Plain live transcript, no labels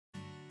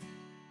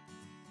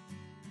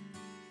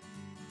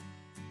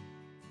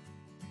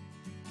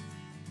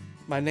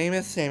My name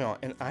is Samuel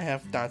and I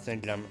have Down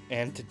syndrome,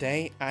 and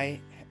today I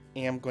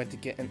am going to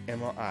get an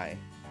MRI.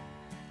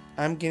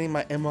 I'm getting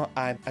my MRI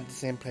at the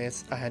same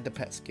place I had the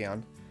PET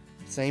scan.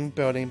 Same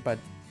building but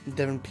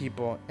different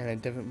people and a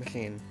different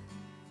machine.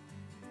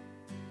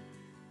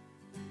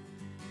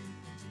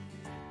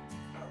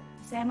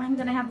 Sam, I'm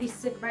gonna have you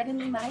sit right in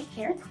the mic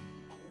here.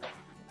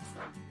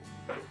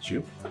 It's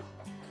you?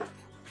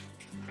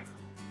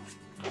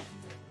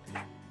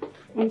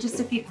 And just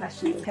a few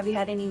questions. Have you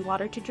had any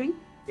water to drink?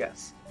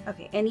 Yes.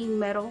 Okay, any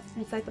metal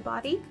inside the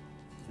body?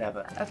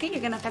 Never. Okay,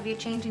 you're gonna have you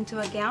change into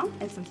a gown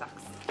and some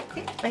socks.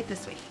 Okay, right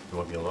this way. You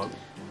want me alone?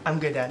 I'm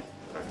good, Dad.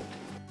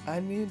 I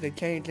needed to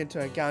change into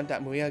a gown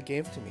that Maria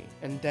gave to me,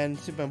 and then,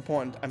 super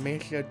important, I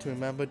made sure to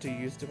remember to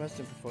use the restroom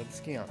before the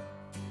scan.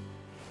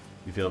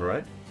 You feeling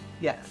alright?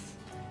 Yes.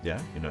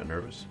 Yeah? You're not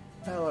nervous?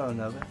 Hello,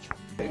 Nova.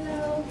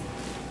 Hello.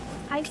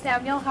 Hi,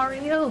 Samuel. How are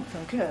you?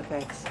 I'm good,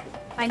 thanks.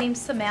 My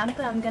name's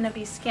Samantha. I'm going to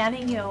be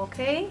scanning you,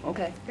 okay?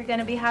 Okay. You're going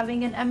to be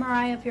having an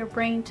MRI of your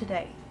brain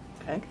today.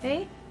 Okay.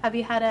 Okay? Have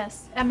you had a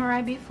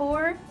MRI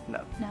before?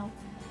 No. No.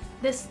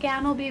 This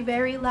scan will be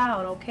very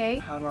loud, okay?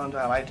 How long do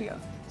I like to go?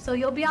 So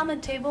you'll be on the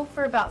table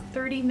for about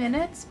 30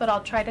 minutes, but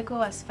I'll try to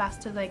go as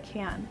fast as I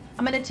can.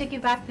 I'm going to take you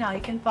back now.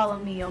 You can follow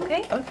me,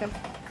 okay? Okay.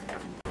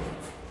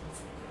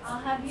 I'll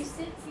have you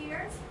sit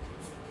here.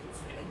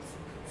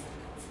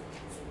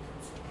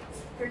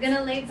 You're going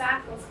to lay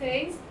back,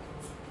 okay?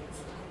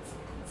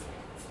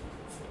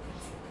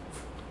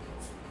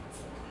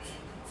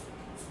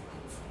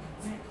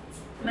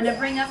 I'm going to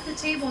bring up the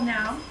table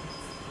now.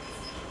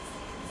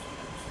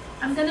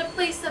 I'm going to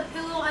place a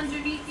pillow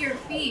underneath your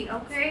feet,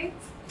 okay?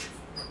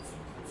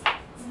 Go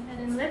ahead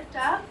and lift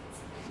up.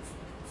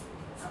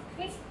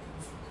 Okay.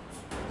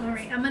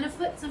 Alright, I'm going to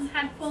put some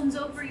headphones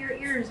over your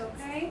ears,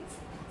 okay?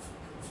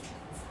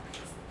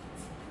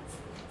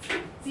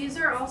 These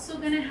are also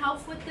going to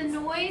help with the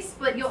noise,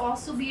 but you'll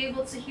also be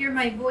able to hear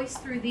my voice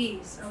through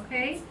these,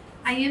 okay?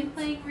 I am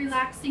playing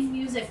relaxing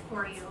music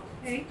for you,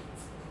 okay?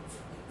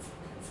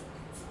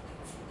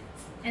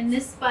 And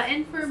this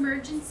button for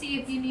emergency,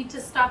 if you need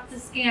to stop the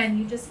scan,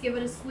 you just give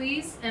it a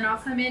squeeze and I'll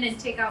come in and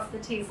take out the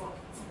table,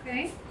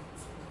 okay?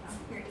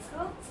 Here you go.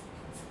 All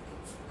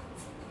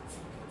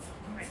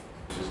right.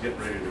 She's getting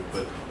ready to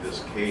put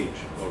this cage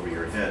over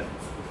your head.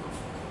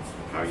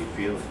 How are you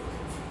feeling?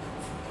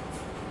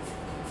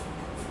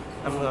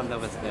 I'm a little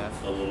nervous, Dad.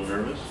 A little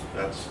nervous?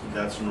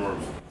 That's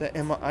normal. The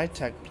MRI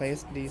tech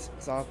placed these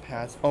soft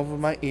pads over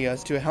my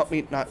ears to help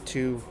me not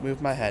to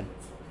move my head.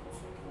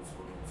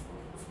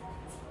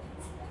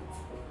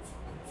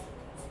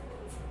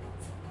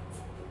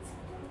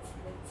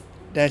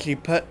 Then she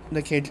put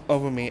the cage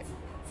over me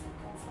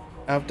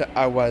after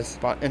I was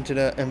brought into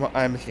the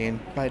MRI machine.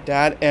 My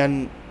dad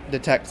and the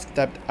tech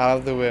stepped out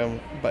of the room,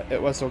 but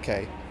it was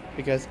okay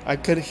because I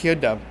could hear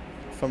them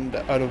from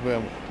the other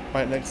room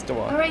right next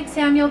door. All right,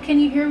 Samuel, can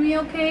you hear me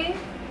okay?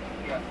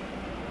 Yeah.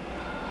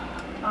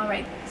 All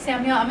right,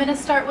 Samuel, I'm going to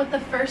start with the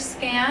first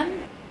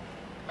scan.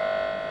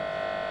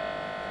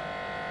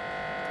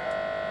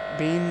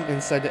 Being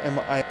inside the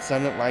MRI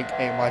sounded like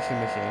a washing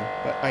machine,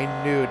 but I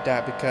knew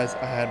that because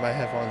I had my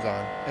headphones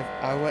on. If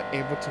I were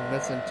able to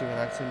listen to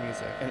relaxing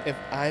music, and if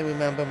I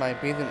remember my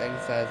breathing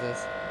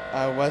exercises,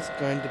 I was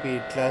going to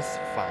be just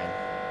fine.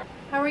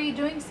 How are you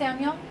doing,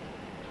 Samuel?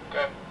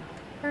 Good.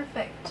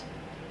 Perfect.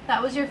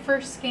 That was your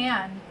first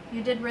scan.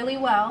 You did really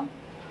well.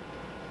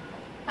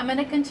 I'm going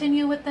to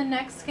continue with the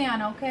next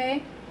scan,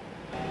 okay?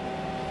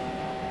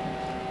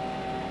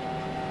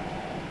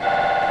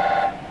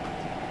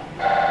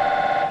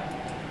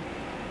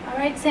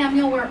 Alright,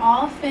 Samuel, we're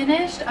all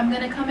finished. I'm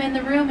going to come in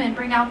the room and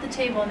bring out the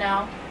table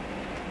now.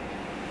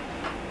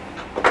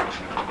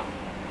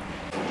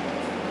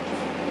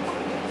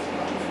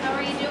 How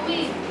are you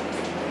doing?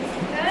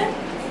 Good?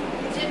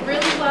 You did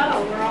really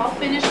well. We're all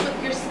finished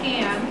with your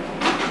scan.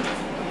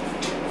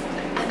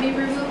 Let me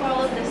remove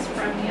all of this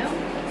from you.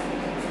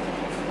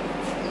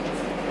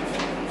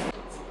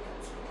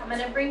 I'm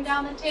going to bring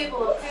down the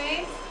table,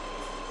 okay?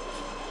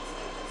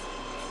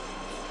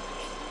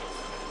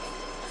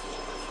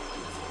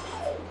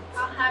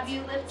 I'll have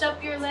you lift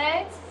up your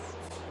legs.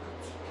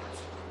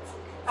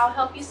 I'll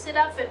help you sit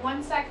up in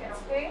 1 second,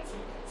 okay?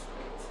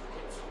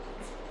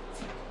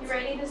 You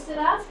ready to sit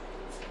up?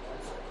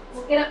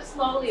 We'll get up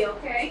slowly,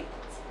 okay?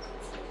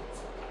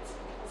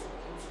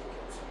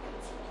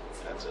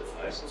 That's it.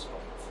 Nice and slow.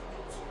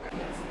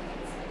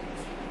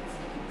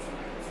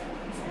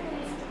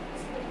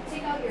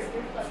 Take out your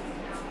earplugs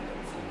now.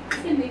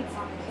 You can leave them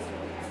on the table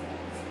here.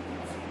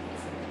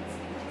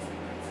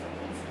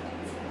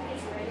 Okay,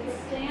 you ready to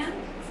stand?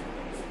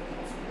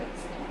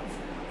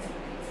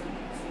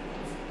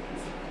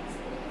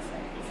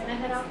 I'm gonna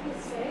head out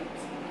this way.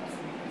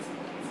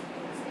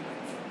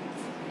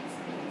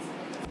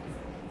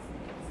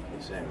 Hey,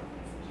 Samuel.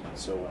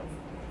 So,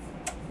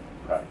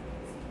 proud.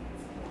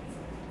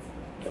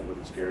 That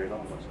wasn't scary at all,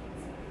 was it?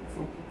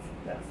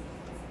 Yeah.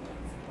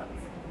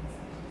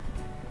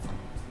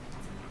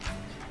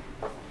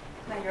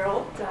 Now you're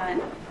all done.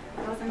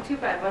 It wasn't too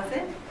bad, was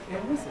it?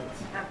 It wasn't.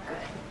 Oh, good.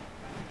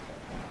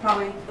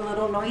 Probably a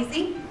little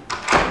noisy.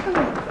 A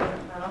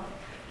little.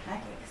 Okay.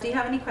 Do you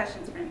have any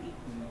questions for me?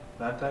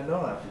 That I know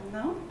of.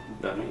 No?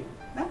 Not me.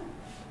 No?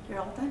 You're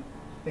all done?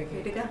 Thank Good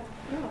you. to go.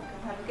 You're welcome.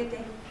 Have a good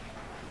day.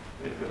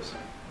 It feels.